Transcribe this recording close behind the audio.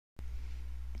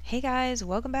Hey guys,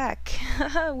 welcome back.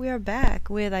 We are back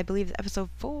with, I believe, episode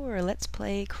 4. Let's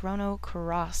play Chrono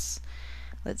Cross.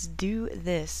 Let's do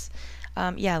this.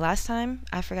 Yeah, last time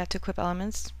I forgot to equip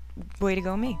elements. Way to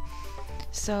go, me.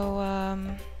 So,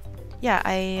 yeah,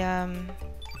 I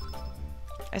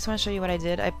just want to show you what I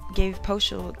did. I gave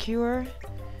Potion Cure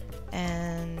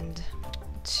and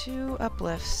 2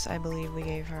 uplifts, I believe we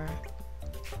gave her.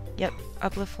 Yep,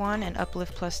 uplift 1 and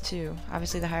uplift +2.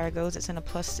 Obviously, the higher it goes, it's in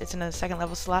a second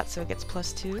level slot, so it gets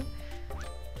 +2.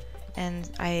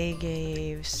 And I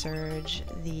gave Surge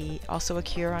also a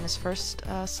cure on his first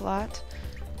slot,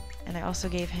 and I also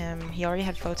gave him. He already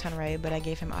had Photon Ray, but I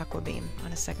gave him Aqua Beam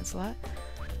on his second slot.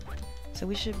 So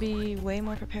we should be way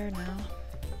more prepared now.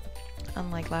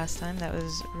 Unlike last time, that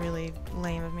was really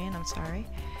lame of me, and I'm sorry.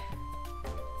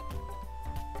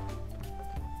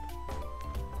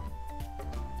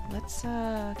 Let's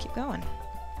keep going.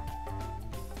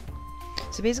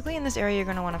 So basically in this area you're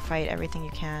going to want to fight everything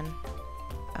you can.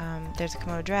 There's a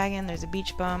Komodo dragon, there's a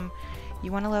beach bum.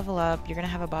 You want to level up, you're going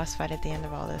to have a boss fight at the end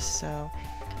of all this, so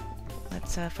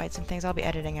let's fight some things. I'll be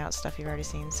editing out stuff you've already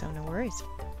seen, so no worries.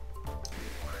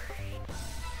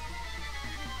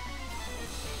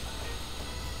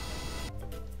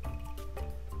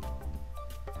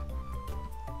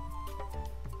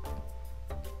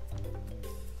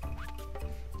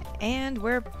 And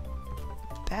we're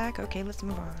back. Okay, let's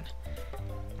move on.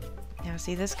 Now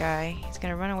see this guy, he's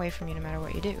gonna run away from you no matter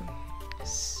what you do.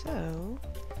 So,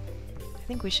 I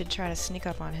think we should try to sneak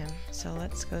up on him. So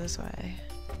let's go this way.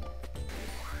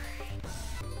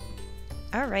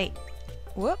 Alright.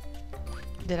 Whoop!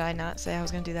 Did I not say I was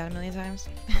gonna do that a million times?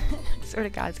 Swear to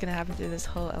God, it's gonna happen through this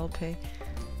whole LP.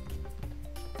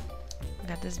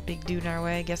 Got this big dude in our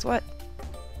way, guess what?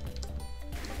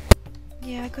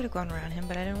 Yeah, I could have gone around him,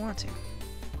 but I didn't want to.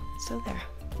 So there.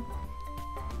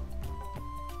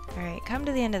 Alright, come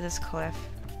to the end of this cliff.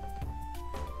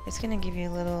 It's gonna give you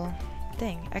a little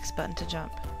thing, X button to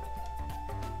jump.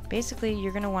 Basically,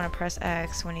 you're gonna want to press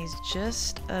X when he's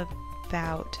just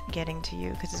about getting to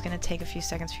you, because it's gonna take a few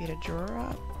seconds for you to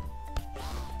drop.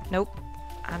 Nope,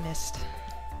 I missed.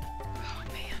 Oh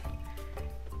man.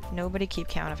 Nobody keep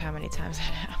count of how many times that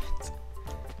happens.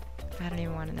 I don't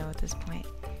even want to know at this point.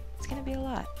 It's gonna be a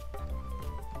lot.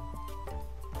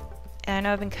 And I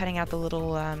know I've been cutting out the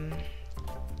little,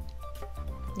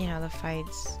 you know, the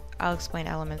fights. I'll explain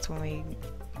elements when we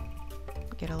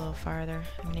get a little farther.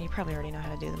 I mean, you probably already know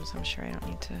how to do them, so I'm sure I don't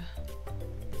need to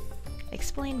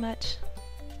explain much.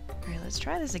 Alright, let's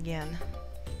try this again.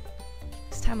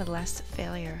 This time with less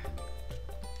failure.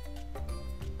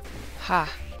 Ha!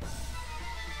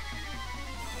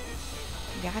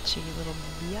 Gotcha, you little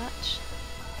biatch.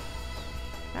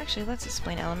 Actually, let's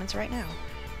explain elements right now.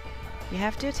 You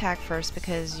have to attack first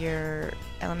because your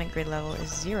element grid level is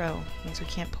 0. Means we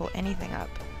can't pull anything up.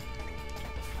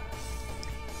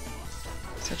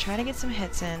 So try to get some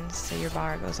hits in so your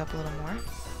bar goes up a little more.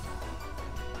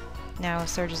 Now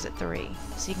Surge is at 3,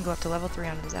 so you can go up to level 3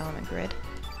 on his element grid.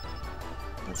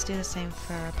 Let's do the same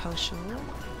for Potion.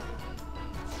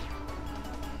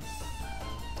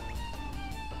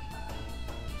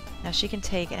 Now she can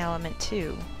take an element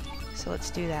 2. So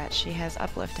let's do that. She has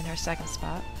uplift in her second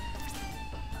spot.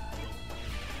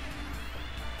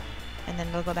 And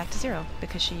then we'll go back to 0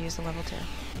 because she used the level 2.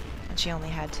 And she only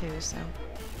had 2, so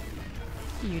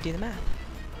you do the math.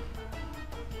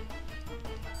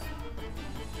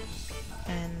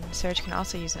 And Surge can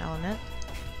also use an element.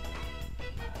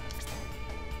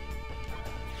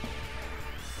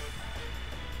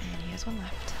 And he has 1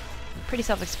 left. Pretty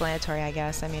self-explanatory, I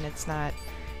guess. I mean, it's not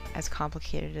as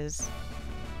complicated as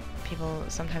people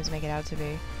sometimes make it out to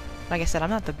be. Like I said, I'm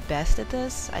not the best at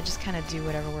this. I just kind of do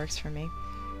whatever works for me.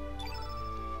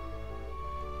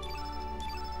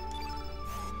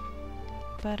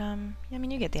 But, I mean,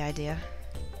 you get the idea.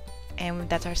 And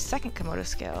that's our second Komodo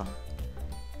skill.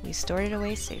 We stored it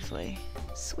away safely.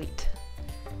 Sweet.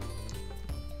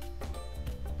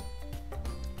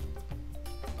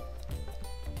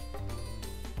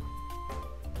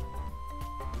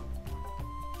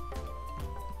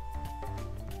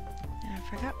 I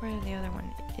forgot where the other one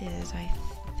is. I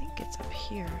think it's up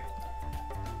here.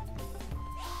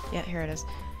 Yeah, here it is.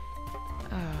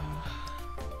 Oh.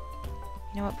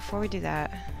 You know what, before we do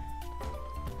that...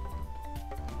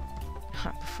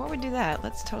 before we do that,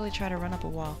 let's totally try to run up a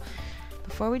wall.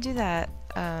 Before we do that,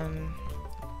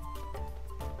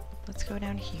 let's go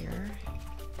down here.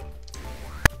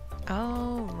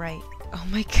 Oh, right. Oh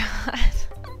my god.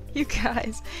 You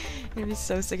guys. I'm gonna be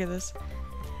so sick of this.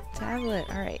 Tablet,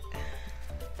 alright.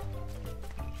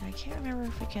 I can't remember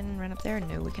if we can run up there.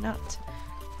 No, we cannot.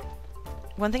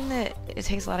 One thing that it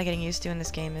takes a lot of getting used to in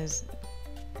this game is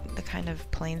the kind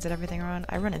of planes that everything are on.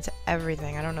 I run into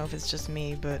everything. I don't know if it's just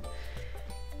me, but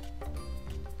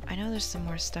I know there's some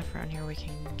more stuff around here we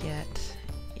can get.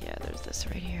 Yeah, there's this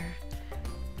right here.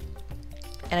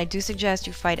 And I do suggest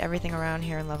you fight everything around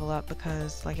here and level up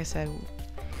because, like I said...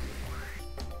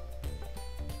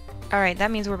 Alright,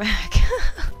 that means we're back.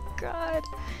 God.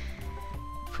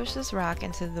 Push this rock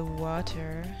into the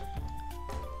water.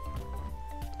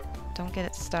 Don't get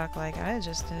it stuck like I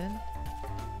just did.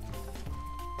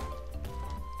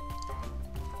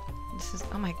 This is...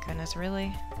 Oh my goodness,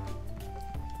 really?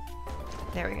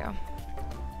 There we go.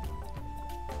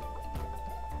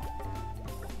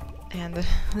 And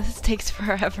this takes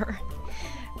forever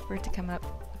for it to come up.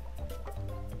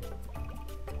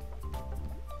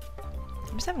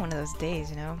 I'm just having one of those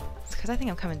days, you know? It's because I think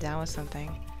I'm coming down with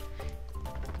something.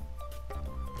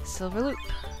 Silver loop.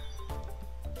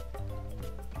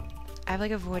 I've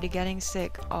like avoided getting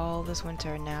sick all this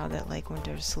winter now that like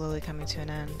winter's slowly coming to an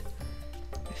end.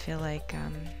 I feel like,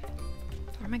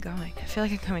 where am I going? I feel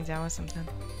like I'm coming down with something.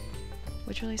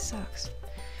 Which really sucks.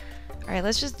 Alright,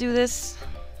 let's just do this.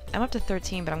 I'm up to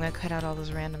 13, but I'm gonna cut out all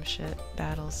those random shit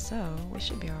battles, so we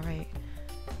should be alright.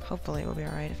 Hopefully we'll be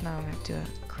alright. If not, I'm gonna have to do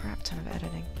a crap ton of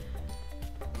editing.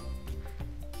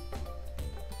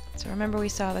 So remember we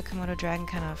saw the Komodo dragon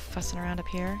kind of fussing around up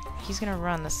here? He's gonna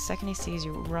run the second he sees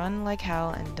you. Run like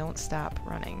hell and don't stop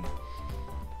running.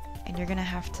 And you're gonna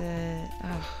have to...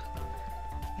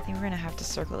 I think we're gonna have to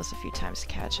circle this a few times to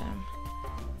catch him.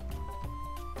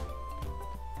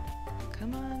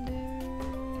 Come on,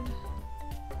 dude.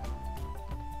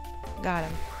 Got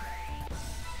him.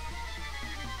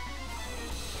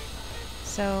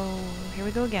 So, here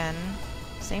we go again.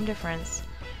 Same difference.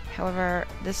 However,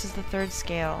 this is the third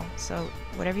scale, so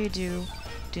whatever you do,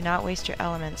 do not waste your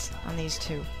elements on these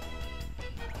two.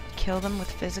 Kill them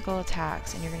with physical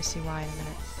attacks, and you're going to see why in a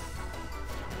minute.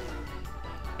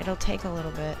 It'll take a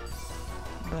little bit,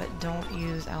 but don't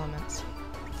use elements.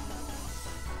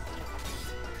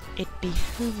 It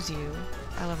behooves you,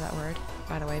 I love that word,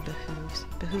 by the way,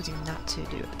 behooves you not to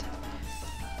do it.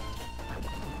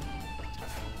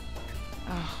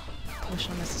 Oh,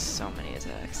 potion misses so many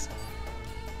attacks.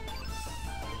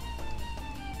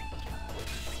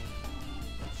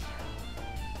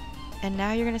 And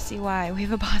now you're gonna see why. We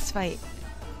have a boss fight.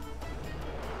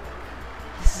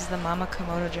 This is the Mama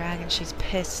Komodo dragon. She's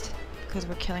pissed because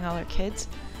we're killing all her kids.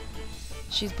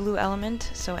 She's blue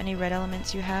element, so any red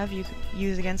elements you have, you can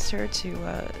use against her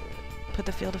to put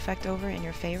the field effect over in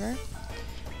your favor.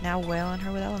 Now wail on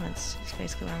her with elements. That's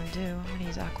basically what I'm gonna do. I'm gonna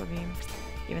use Aqua Beam,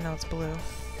 even though it's blue.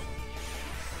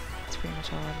 That's pretty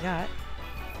much all I've got.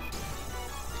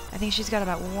 I think she's got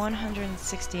about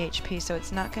 160 HP, so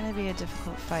it's not going to be a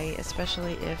difficult fight,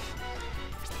 especially if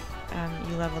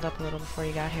you leveled up a little before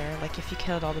you got here. Like, if you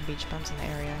killed all the beach bums in the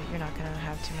area, you're not going to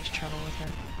have too much trouble with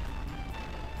her.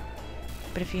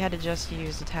 But if you had to just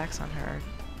use attacks on her,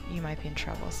 you might be in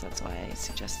trouble, so that's why I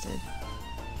suggested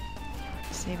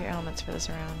save your elements for this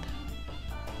round.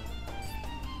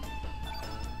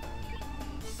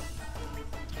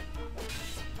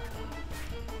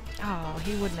 Oh,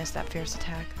 he would miss that fierce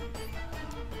attack.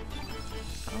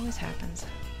 Always happens.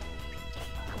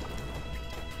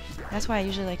 That's why I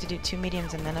usually like to do 2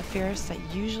 mediums and then a fierce. That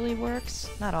usually works.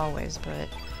 Not always, but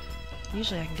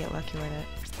usually I can get lucky with it.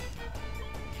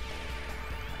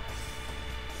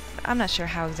 I'm not sure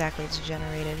how exactly it's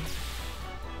generated.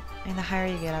 And the higher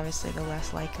you get, obviously, the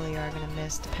less likely you are going to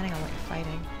miss, depending on what you're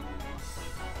fighting.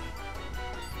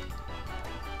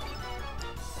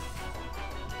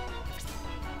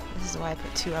 This is why I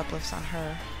put 2 uplifts on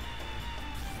her.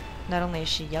 Not only is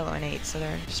she yellow and 8, so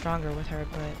they're stronger with her,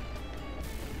 but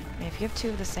I mean, if you have 2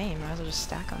 of the same, might as well just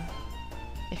stack them.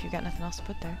 If you've got nothing else to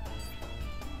put there.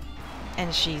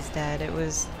 And she's dead. It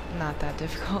was not that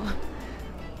difficult.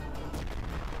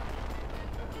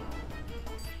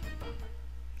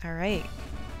 Alright.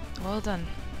 Well done.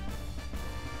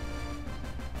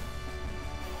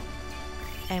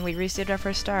 And we received our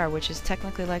first star, which is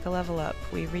technically like a level up.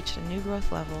 We reached a new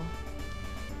growth level.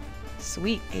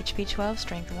 Sweet! HP 12,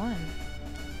 Strength 1.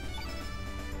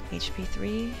 HP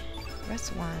 3,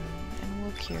 Rest 1. And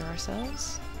we'll cure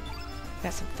ourselves.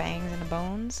 Got some fangs and the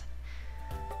bones.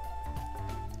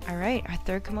 Alright, our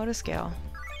third Komodo scale.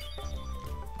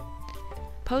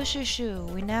 Poshushu!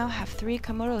 We now have 3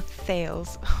 Komodo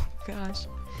thales. Oh gosh.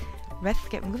 Let's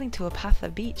get moving to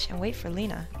Apatha Beach and wait for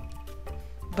Leena.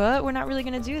 But we're not really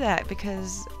going to do that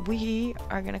because we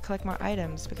are going to collect more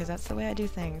items because that's the way I do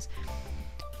things.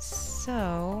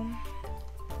 So,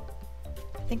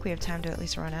 I think we have time to at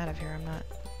least run out of here. I'm not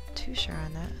too sure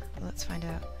on that, but let's find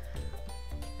out.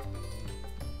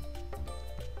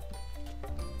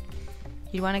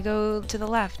 You'd want to go to the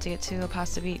left to get to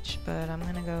Pasta Beach, but I'm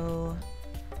gonna go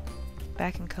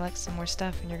back and collect some more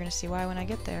stuff, and you're gonna see why when I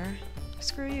get there.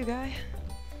 Screw you, guy.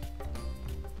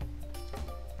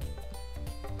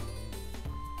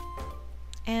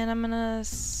 And I'm gonna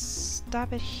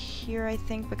stop it here, I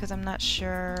think, because I'm not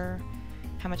sure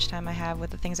how much time I have with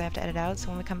the things I have to edit out. So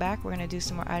when we come back, we're gonna do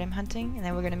some more item hunting, and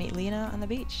then we're gonna meet Leena on the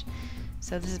beach.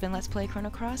 So this has been Let's Play Chrono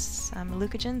Cross. I'm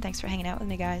lucahjin. Thanks for hanging out with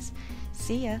me, guys.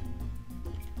 See ya!